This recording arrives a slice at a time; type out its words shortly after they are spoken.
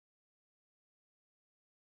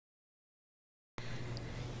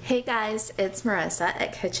Hey guys, it's Marissa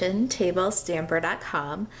at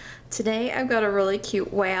KitchenTableStamper.com. Today I've got a really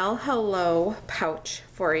cute whale hello pouch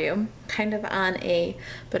for you, kind of on a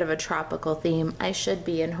bit of a tropical theme. I should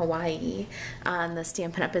be in Hawaii on the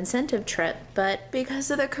Stampin' Up! Incentive trip, but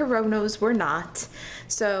because of the coronas we're not.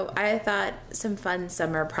 So I thought some fun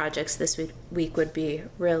summer projects this week would be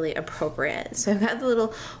really appropriate. So I've got the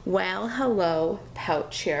little whale hello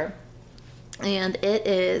pouch here, and it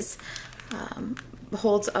is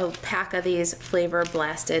holds a pack of these flavor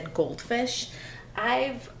blasted goldfish.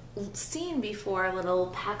 I've seen before little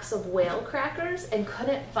packs of whale crackers and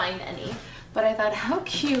couldn't find any, but I thought how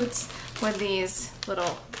cute would these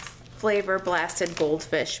little flavor blasted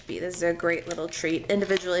goldfish be. This is a great little treat,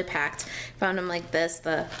 individually packed. Found them like this,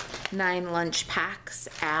 the 9 lunch packs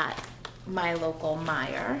at my local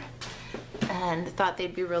Meijer, and thought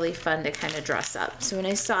they'd be really fun to kind of dress up. So when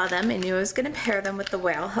I saw them, I knew I was going to pair them with the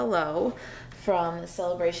whale hello from the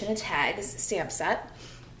Celebration of Tags stamp set.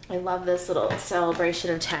 I love this little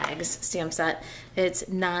Celebration of Tags stamp set. It's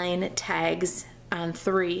 9 tags on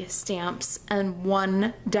 3 stamps, and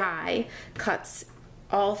 1 die cuts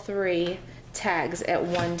all 3 tags at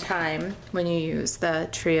one time when you use the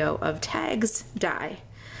Trio of Tags die.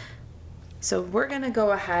 So we're gonna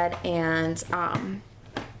go ahead and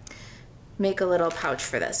make a little pouch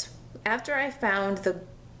for this. After I found the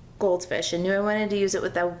goldfish and knew I wanted to use it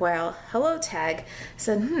with that whale hello tag, I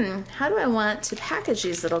said, how do I want to package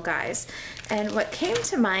these little guys? And what came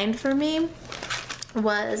to mind for me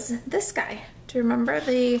was this guy. Do you remember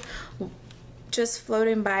the just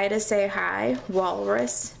floating by to say hi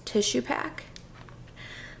walrus tissue pack?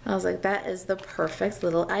 I was like, that is the perfect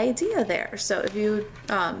little idea there. So if you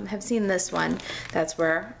have seen this one, that's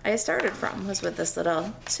where I started from, was with this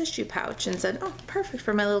little tissue pouch, and said, oh, perfect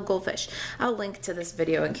for my little goldfish. I'll link to this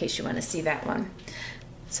video in case you want to see that one.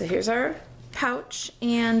 So here's our pouch,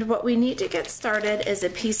 and what we need to get started is a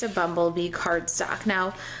piece of bumblebee cardstock.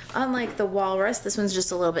 Now, unlike the walrus, this one's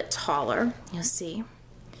just a little bit taller, you'll see.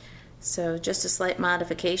 So just a slight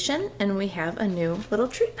modification, and we have a new little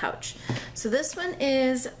treat pouch. So this one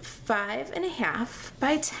is 5.5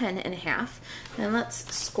 by 10.5, and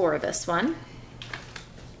let's score this one.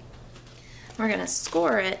 We're gonna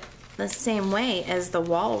score it the same way as the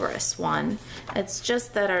walrus one. It's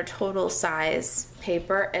just that our total size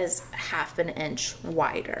paper is 1/2 inch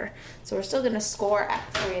wider. So we're still gonna score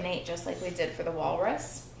at 3 1/8 just like we did for the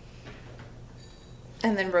walrus,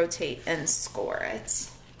 and then rotate and score it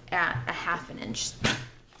at 1/2 inch.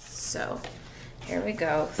 So here we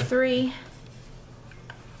go, 3,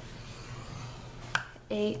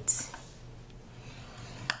 8,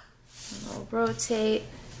 we'll rotate,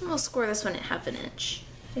 and we'll score this one at 1/2 inch.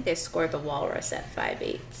 I think I scored the walrus at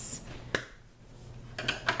 5/8.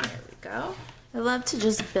 There we go. I love to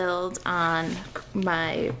just build on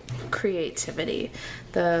my creativity.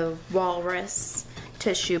 The walrus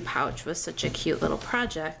tissue pouch was such a cute little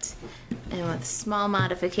project, and with small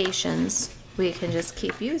modifications we can just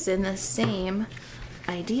keep using the same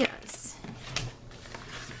ideas.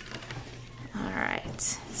 Alright,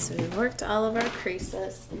 so we worked all of our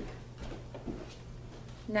creases.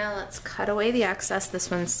 Now let's cut away the excess. This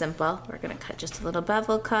one's simple. We're going to cut just a little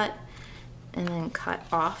bevel cut and then cut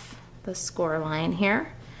off the score line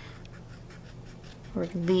here. We're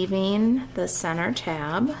leaving the center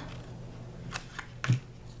tab.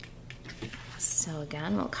 So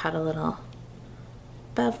again, we'll cut a little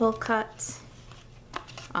bevel cut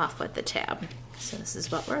off with the tab. So this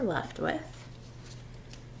is what we're left with.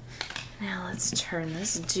 Now let's turn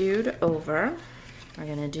this dude over. We're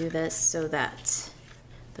gonna do this so that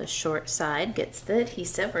the short side gets the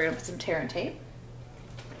adhesive. We're gonna put some tear and tape.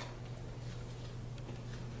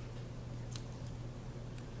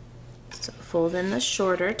 So fold in the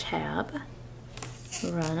shorter tab,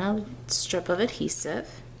 run a strip of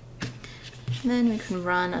adhesive, and then we can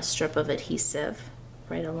run a strip of adhesive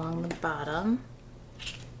right along the bottom.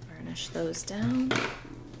 Burnish those down.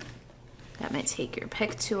 That might take your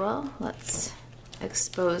pick tool. Let's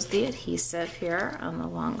expose the adhesive here on the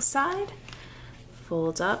long side.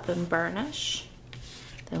 Fold up and burnish.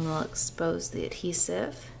 Then we'll expose the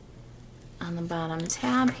adhesive on the bottom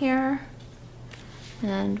tab here.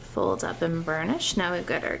 And fold up and burnish. Now we've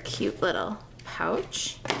got our cute little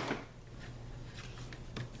pouch.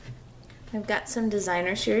 I've got some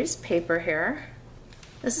Designer Series paper here.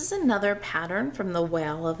 This is another pattern from the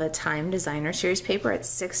Whale of a Time Designer Series paper. It's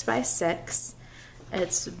 6 by 6.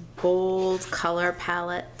 It's bold color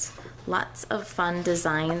palette. Lots of fun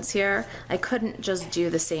designs here. I couldn't just do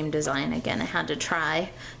the same design again. I had to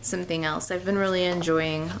try something else. I've been really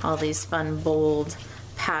enjoying all these fun bold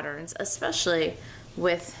patterns, especially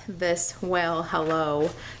with this Well Hello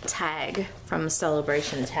tag from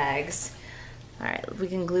Celebration Tags. All right, we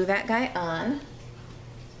can glue that guy on.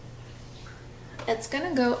 It's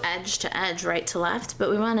gonna go edge to edge, right to left, but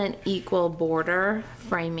we want an equal border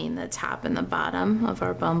framing the top and the bottom of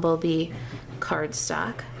our Bumblebee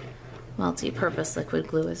cardstock. Multi-purpose liquid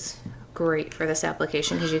glue is great for this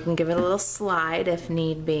application because you can give it a little slide if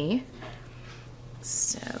need be.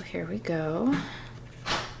 So here we go.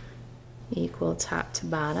 Equal top to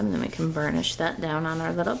bottom, then we can burnish that down on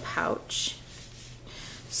our little pouch.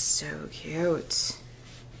 So cute.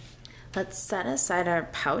 Let's set aside our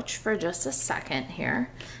pouch for just a second here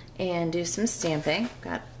and do some stamping.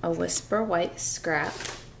 Got a Whisper White scrap,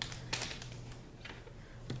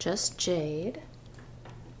 Just Jade,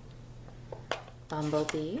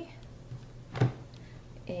 Bumblebee,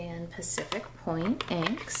 and Pacific Point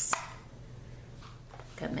inks.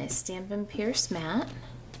 Got my Stampin' Pierce mat.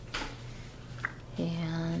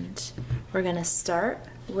 And we're gonna start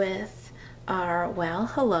with our Well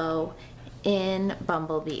Hello in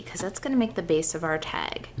Bumblebee because that's gonna make the base of our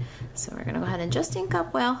tag. So we're gonna go ahead and just ink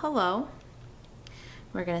up Well Hello.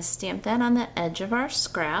 We're gonna stamp that on the edge of our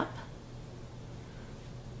scrap.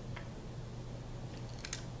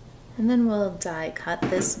 And then we'll die cut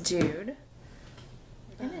this dude.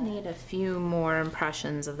 We're gonna need a few more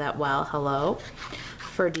impressions of that Well Hello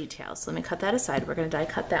for details. So let me cut that aside. We're gonna die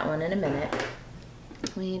cut that one in a minute.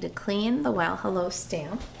 We need to clean the Well Hello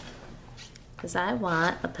stamp because I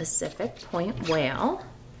want a Pacific Point whale.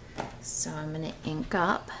 So I'm going to ink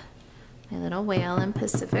up my little whale in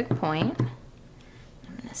Pacific Point.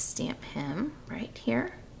 I'm going to stamp him right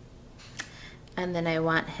here. And then I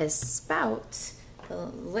want his spout, the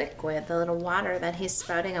liquid, the little water that he's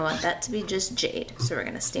spouting, I want that to be Just Jade. So we're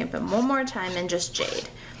going to stamp him one more time in Just Jade.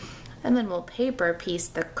 And then we'll paper piece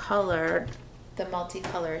the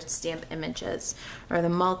multicolored stamp images, or the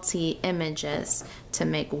multi-images, to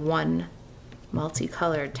make one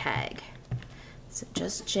multicolored tag. So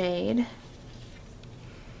Just Jade,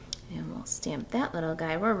 and we'll stamp that little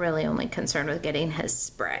guy. We're really only concerned with getting his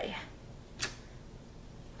spray.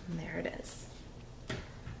 And there it is.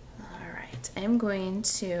 All right, I'm going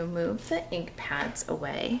to move the ink pads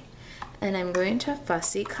away, and I'm going to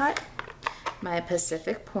fussy cut my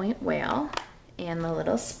Pacific Point whale and the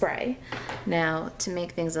little spray. Now, to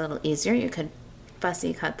make things a little easier, you could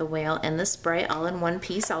fussy cut the whale and the spray all in one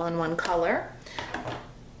piece, all in one color.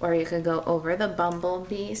 Or you could go over the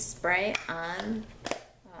Bumblebee spray on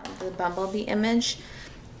the Bumblebee image.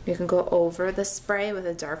 You can go over the spray with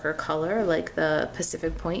a darker color, like the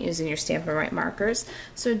Pacific Point, using your Stampin' Right markers.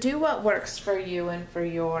 So do what works for you and for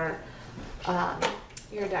your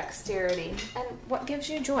dexterity and what gives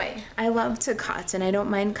you joy. I love to cut, and I don't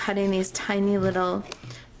mind cutting these tiny little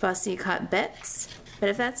fussy cut bits, but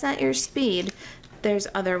if that's not your speed, there's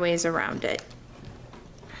other ways around it.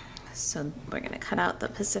 So we're going to cut out the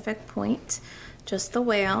Pacific Point, just the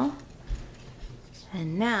whale,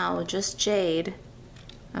 and now Just Jade,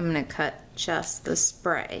 I'm going to cut just the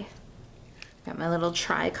spray. Got my little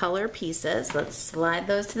tricolor pieces. Let's slide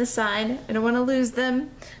those to the side. I don't want to lose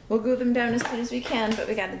them. We'll glue them down as soon as we can, but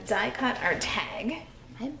we got to die cut our tag.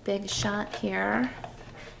 My big shot here.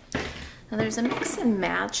 Now there's a mix and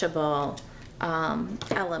matchable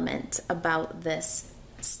element about this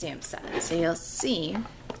stamp set. So you'll see,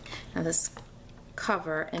 now this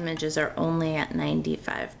cover images are only at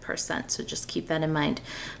 95%, so just keep that in mind.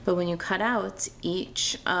 But when you cut out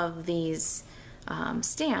each of these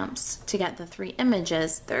stamps to get the 3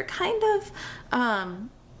 images, they're kind of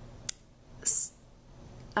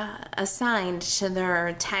assigned to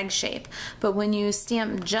their tag shape. But when you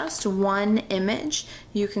stamp just one image,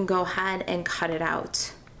 you can go ahead and cut it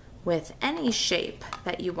out with any shape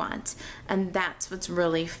that you want. And that's what's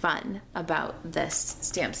really fun about this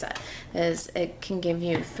stamp set, is it can give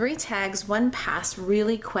you 3 tags, 1 pass,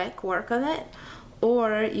 really quick work of it,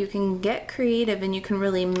 or you can get creative and you can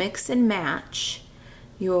really mix and match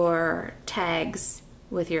your tags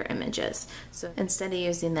with your images. So instead of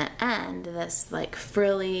using the end, this like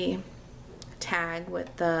frilly tag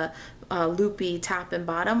with the loopy top and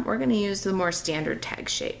bottom, we're gonna use the more standard tag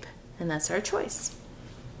shape, and that's our choice.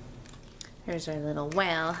 Here's our little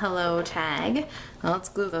Well Hello tag. Well, let's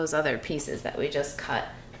glue those other pieces that we just cut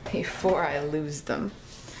before I lose them.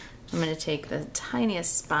 I'm going to take the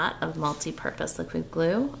tiniest spot of multi-purpose liquid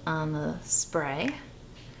glue on the spray.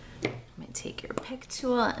 I'm going to take your pick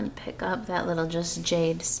tool and pick up that little Just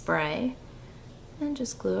Jade spray and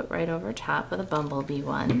just glue it right over top of the Bumblebee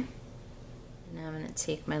one. Now I'm going to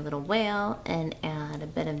take my little whale and add a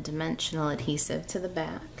bit of dimensional adhesive to the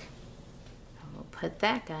back. And we'll put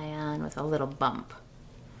that guy on with a little bump.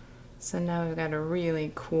 So now we've got a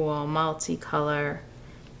really cool multicolor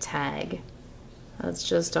tag. That's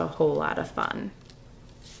just a whole lot of fun.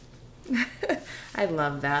 I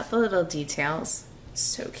love that, the little details,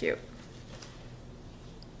 so cute.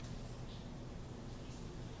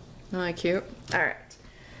 Really cute. All right,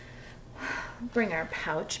 bring our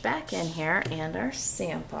pouch back in here and our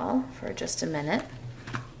sample for just a minute.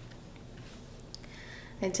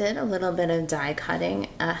 I did a little bit of die cutting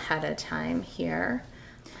ahead of time here.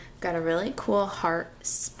 Got a really cool heart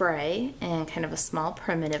spray and kind of a small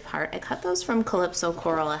primitive heart. I cut those from Calypso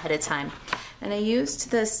Coral ahead of time. And I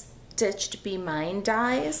used this Stitched Be Mine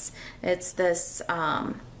dies. It's this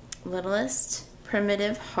littlest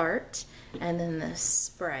primitive heart and then this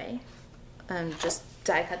spray. Just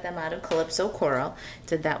die cut them out of Calypso Coral.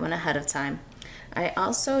 Did that one ahead of time. I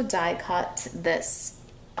also die cut this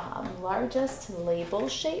largest label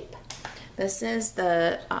shape. This is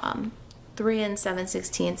the 3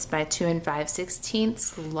 7/16 by 2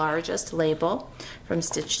 5/16 largest label from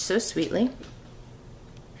Stitched So Sweetly.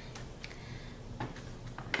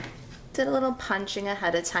 Did a little punching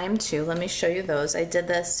ahead of time too. Let me show you those. I did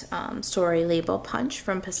this story label punch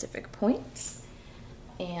from Pacific Point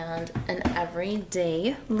and an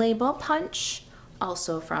everyday label punch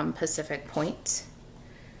also from Pacific Point.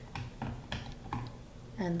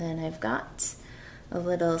 And then I've got a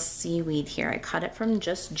little seaweed here. I cut it from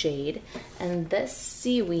Just Jade, and this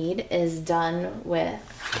seaweed is done with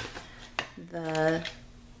the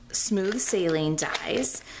smooth saline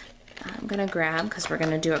dies. I'm gonna grab, because we're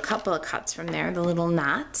gonna do a couple of cuts from there. The little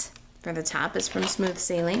knot for the top is from Smooth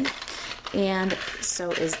Saline, and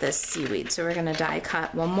so is this seaweed. So we're gonna die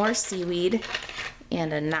cut one more seaweed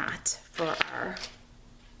and a knot for our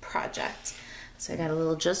project. So I got a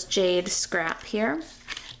little Just Jade scrap here.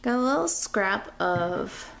 Got a little scrap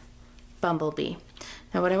of Bumblebee.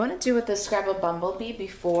 Now what I want to do with this scrap of Bumblebee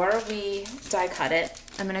before we die cut it,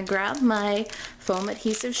 I'm going to grab my foam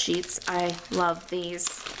adhesive sheets. I love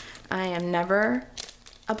these. I am never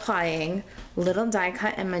applying little die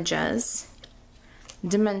cut images,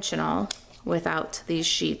 dimensional, without these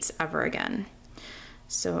sheets ever again.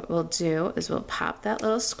 So what we'll do is we'll pop that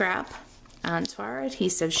little scrap onto our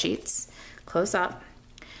adhesive sheets, close up,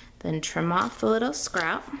 then trim off the little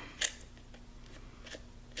scrap.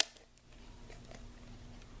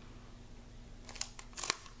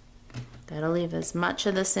 That'll leave as much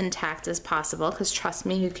of this intact as possible, because trust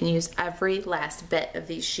me, you can use every last bit of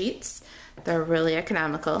these sheets. They're really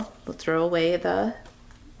economical. We'll throw away the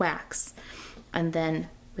wax. And then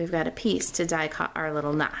we've got a piece to die cut our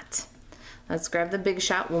little knot. Let's grab the Big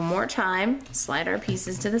Shot one more time, slide our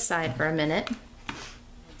pieces to the side for a minute.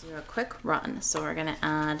 Do a quick run. So we're gonna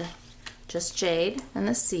add Just Jade and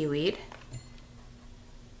the seaweed,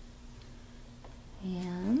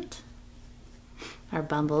 and our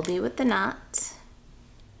Bumblebee with the knot.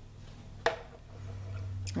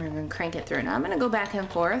 We're gonna crank it through. Now I'm gonna go back and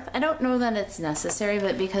forth. I don't know that it's necessary,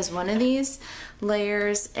 but because one of these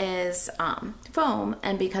layers is foam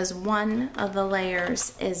and because one of the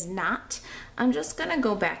layers is not, I'm just gonna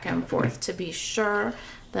go back and forth to be sure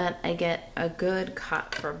that I get a good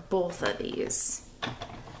cut for both of these.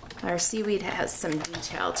 Our seaweed has some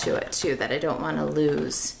detail to it too that I don't want to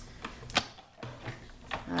lose.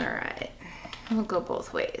 All right, we'll go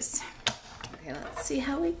both ways. Okay, let's see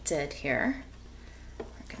how we did here.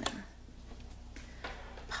 We're gonna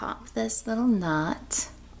pop this little knot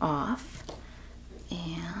off,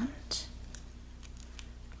 and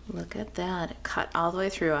look at that, it cut all the way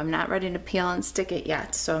through. I'm not ready to peel and stick it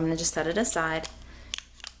yet, so I'm gonna just set it aside.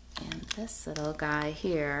 And this little guy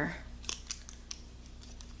here,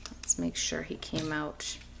 let's make sure he came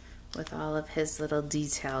out with all of his little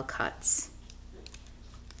detail cuts.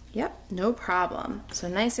 Yep, no problem. So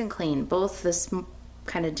nice and clean, both this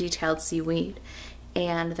kind of detailed seaweed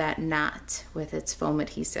and that knot with its foam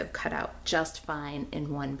adhesive cut out just fine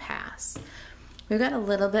in one pass. We've got a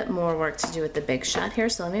little bit more work to do with the Big Shot here,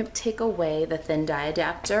 so let me take away the thin die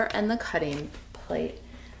adapter and the cutting plate.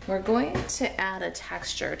 We're going to add a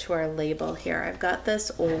texture to our label here. I've got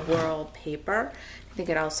this Old World paper. I think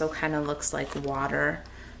it also kind of looks like water.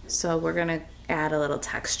 So we're gonna add a little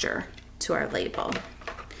texture to our label.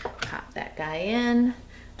 Pop that guy in.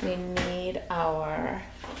 We need our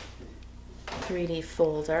 3D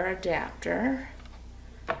folder adapter.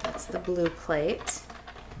 That's the blue plate.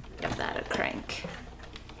 Give that a crank.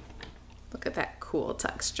 Look at that cool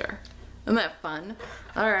texture. Isn't that fun?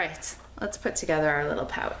 All right. Let's put together our little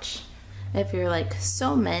pouch. If you're like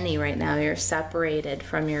so many right now, you're separated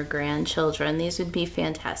from your grandchildren, these would be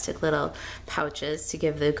fantastic little pouches to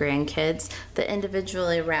give the grandkids. The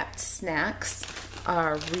individually wrapped snacks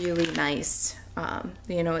are really nice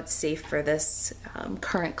you know, it's safe for this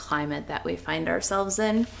current climate that we find ourselves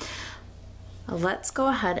in. Let's go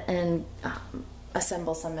ahead and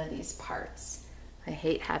assemble some of these parts. I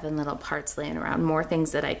hate having little parts laying around, more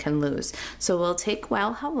things that I can lose. So we'll take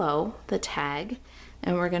Well Hello, the tag,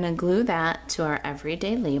 and we're gonna glue that to our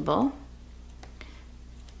everyday label.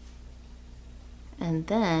 And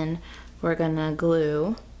then we're gonna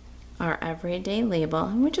glue our everyday label,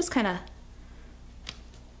 and we just kind of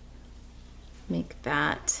make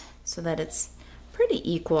that so that it's pretty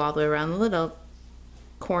equal all the way around. The little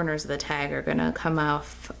corners of the tag are gonna come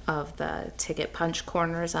off of the ticket punch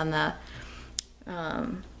corners on the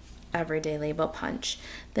everyday label punch.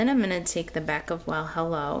 Then I'm gonna take the back of Well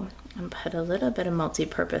Hello and put a little bit of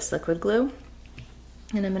multi-purpose liquid glue,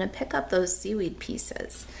 and I'm gonna pick up those seaweed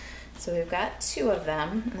pieces. So we've got 2 of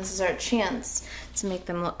them, and this is our chance to make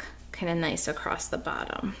them look kind of nice across the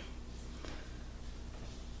bottom.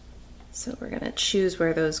 So we're gonna choose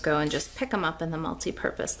where those go and just pick them up in the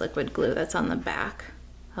multi-purpose liquid glue that's on the back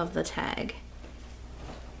of the tag.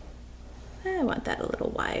 I want that a little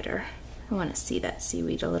wider. I want to see that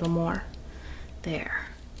seaweed a little more. There.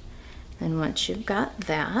 And once you've got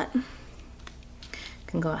that, you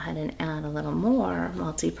can go ahead and add a little more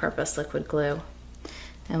multi-purpose liquid glue,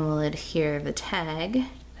 and we'll adhere the tag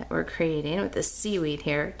that we're creating with the seaweed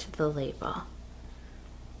here to the label.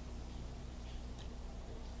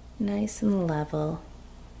 Nice and level,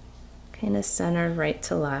 kind of centered right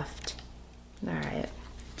to left. All right,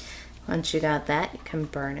 once you got that, you can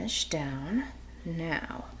burnish down.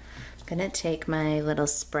 Now, I'm gonna take my little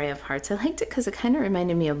spray of hearts. I liked it because it kind of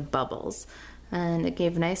reminded me of bubbles, and it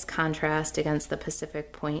gave nice contrast against the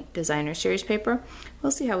Pacific Point Designer Series paper.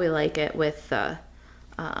 We'll see how we like it with the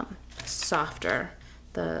softer,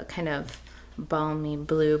 the kind of balmy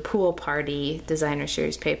blue Pool Party Designer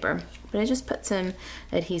Series paper. But I just put some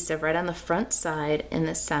adhesive right on the front side in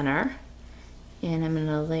the center, and I'm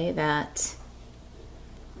gonna lay that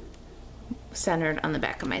centered on the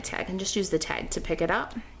back of my tag, and just use the tag to pick it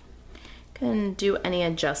up. Can do any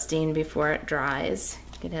adjusting before it dries,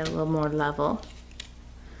 get it a little more level.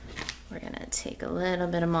 We're gonna take a little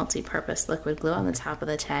bit of multi-purpose liquid glue on the top of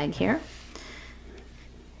the tag here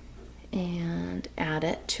and add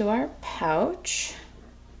it to our pouch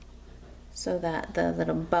so that the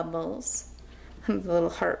little bubbles, the little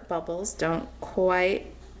heart bubbles, don't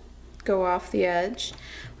quite go off the edge.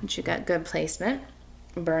 Once you got good placement,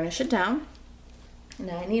 burnish it down.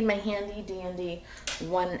 Now I need my handy dandy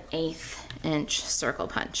 1/8 inch circle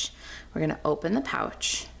punch. We're gonna open the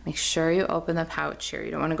pouch. Make sure you open the pouch here.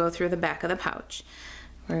 You don't wanna go through the back of the pouch.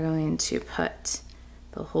 We're going to put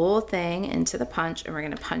the whole thing into the punch, and we're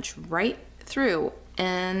gonna punch right through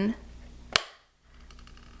in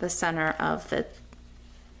the center of the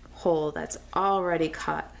hole that's already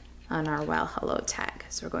cut on our Well Hello tag.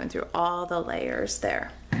 So we're going through all the layers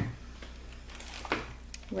there.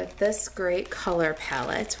 With this great color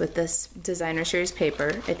palette, with this Designer Series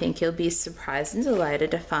paper, I think you'll be surprised and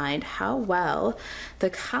delighted to find how well the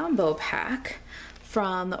combo pack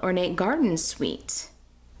from the Ornate Garden Suite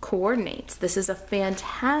coordinates. This is a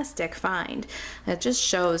fantastic find. It just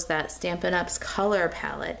shows that Stampin' Up's color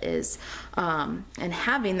palette is, and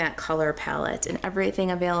having that color palette and everything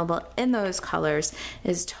available in those colors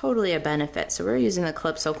is totally a benefit. So we're using the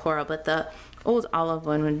Calypso Coral, but the old olive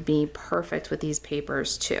one would be perfect with these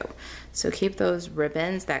papers too. So keep those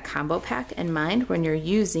ribbons, that combo pack, in mind when you're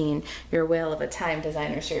using your Whale of a Time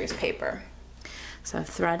Designer Series paper. So I've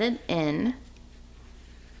threaded in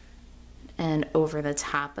and over the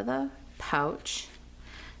top of the pouch.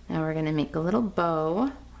 Now we're gonna make a little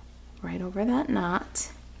bow right over that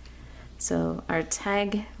knot. So our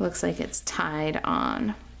tag looks like it's tied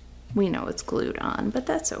on. We know it's glued on, but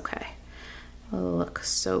that's okay. It'll look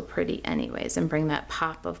so pretty anyways, and bring that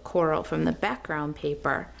pop of coral from the background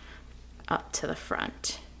paper up to the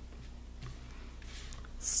front.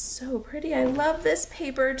 So pretty. I love this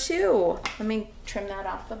paper too. Let me trim that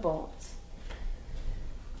off the bolt.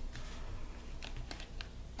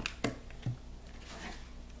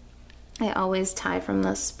 I always tie from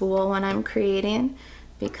the spool when I'm creating,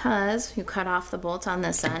 because you cut off the bolt on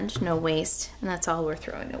this end, no waste, and that's all we're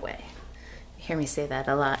throwing away. You hear me say that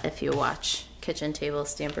a lot if you watch kitchen table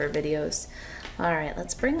stamper videos. All right,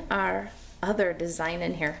 let's bring our other design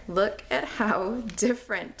in here. Look at how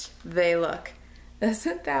different they look.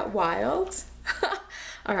 Isn't that wild?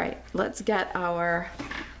 All right, let's get our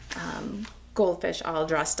goldfish all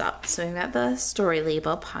dressed up. So we've got the story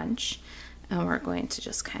label punch, and we're going to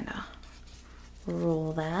just kind of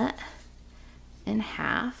roll that in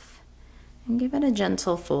half and give it a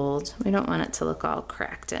gentle fold. We don't want it to look all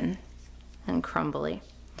cracked and crumbly.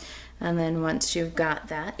 And then once you've got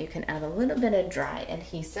that, you can add a little bit of dry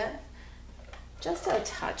adhesive, just a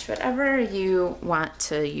touch, whatever you want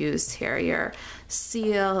to use here, your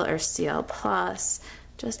Seal or Seal Plus,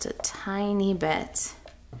 just a tiny bit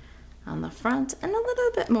on the front and a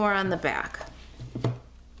little bit more on the back. You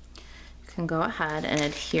can go ahead and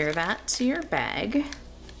adhere that to your bag.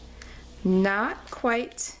 Not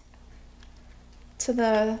quite to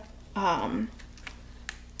the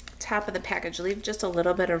top of the package. Leave just a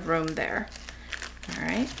little bit of room there. All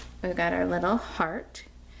right, we've got our little heart.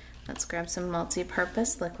 Let's grab some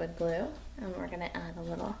multi-purpose liquid glue, and we're gonna add a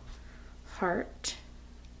little heart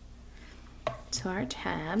to our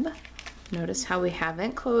tab. Notice how we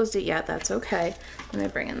haven't closed it yet. That's okay. Let me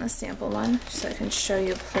bring in the sample one so I can show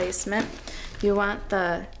you placement. You want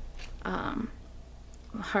the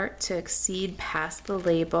heart to exceed past the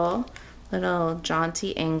label, little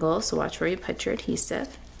jaunty angle, so watch where you put your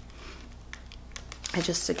adhesive. I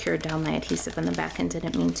just secured down my adhesive in the back and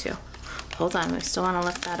didn't mean to. Hold on, we still want to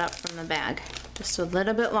lift that up from the bag just a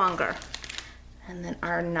little bit longer. And then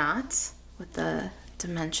our knot with the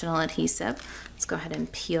dimensional adhesive. Let's go ahead and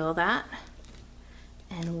peel that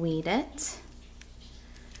and weed it.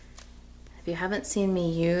 If you haven't seen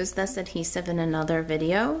me use this adhesive in another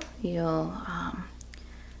video, you'll, I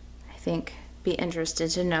think, be interested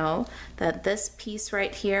to know that this piece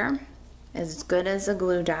right here is as good as a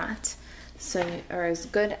glue dot, or as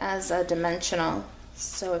good as a dimensional.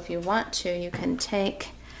 So if you want to, you can take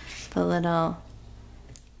the little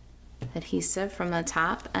adhesive from the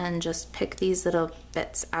top and just pick these little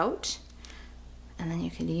bits out, and then you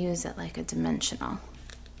can use it like a dimensional.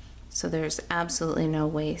 So there's absolutely no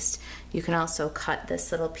waste. You can also cut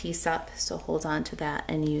this little piece up, so hold on to that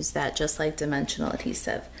and use that just like dimensional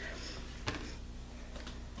adhesive.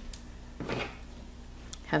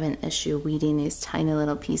 Have an issue weeding these tiny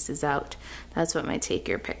little pieces out. That's what my take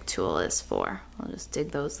your pick tool is for. I'll just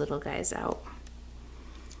dig those little guys out.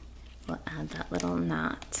 We'll add that little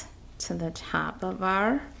knot to the top of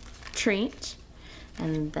our treat,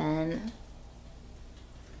 and then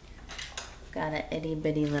got an itty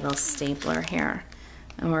bitty little stapler here,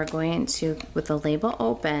 and we're going to, with the label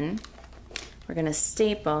open, we're going to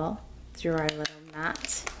staple through our little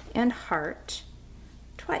knot and heart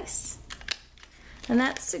twice. And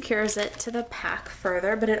that secures it to the pack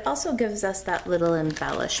further, but it also gives us that little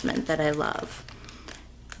embellishment that I love.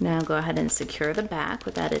 Now go ahead and secure the back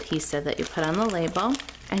with that adhesive that you put on the label,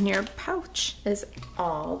 and your pouch is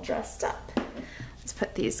all dressed up. Let's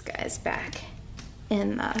put these guys back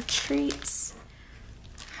in the treats.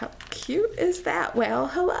 How cute is that? Well,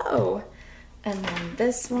 hello. And then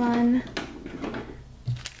this one,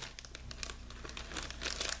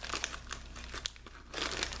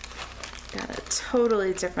 got a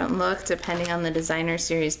totally different look depending on the designer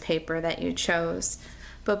series paper that you chose,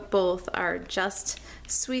 but both are just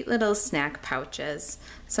sweet little snack pouches,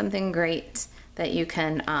 something great that you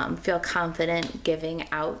can feel confident giving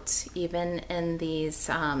out even in these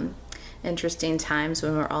interesting times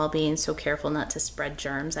when we're all being so careful not to spread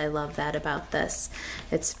germs. I love that about this.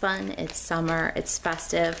 It's fun, it's summer, it's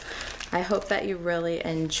festive. I hope that you really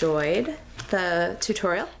enjoyed the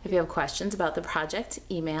tutorial. If you have questions about the project,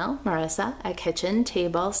 email Marisa at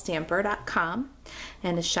kitchentablestamper.com,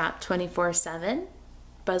 and to shop 24/7,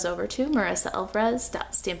 buzz over to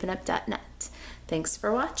marisaalvarez.stampinup.net. Thanks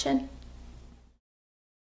for watching.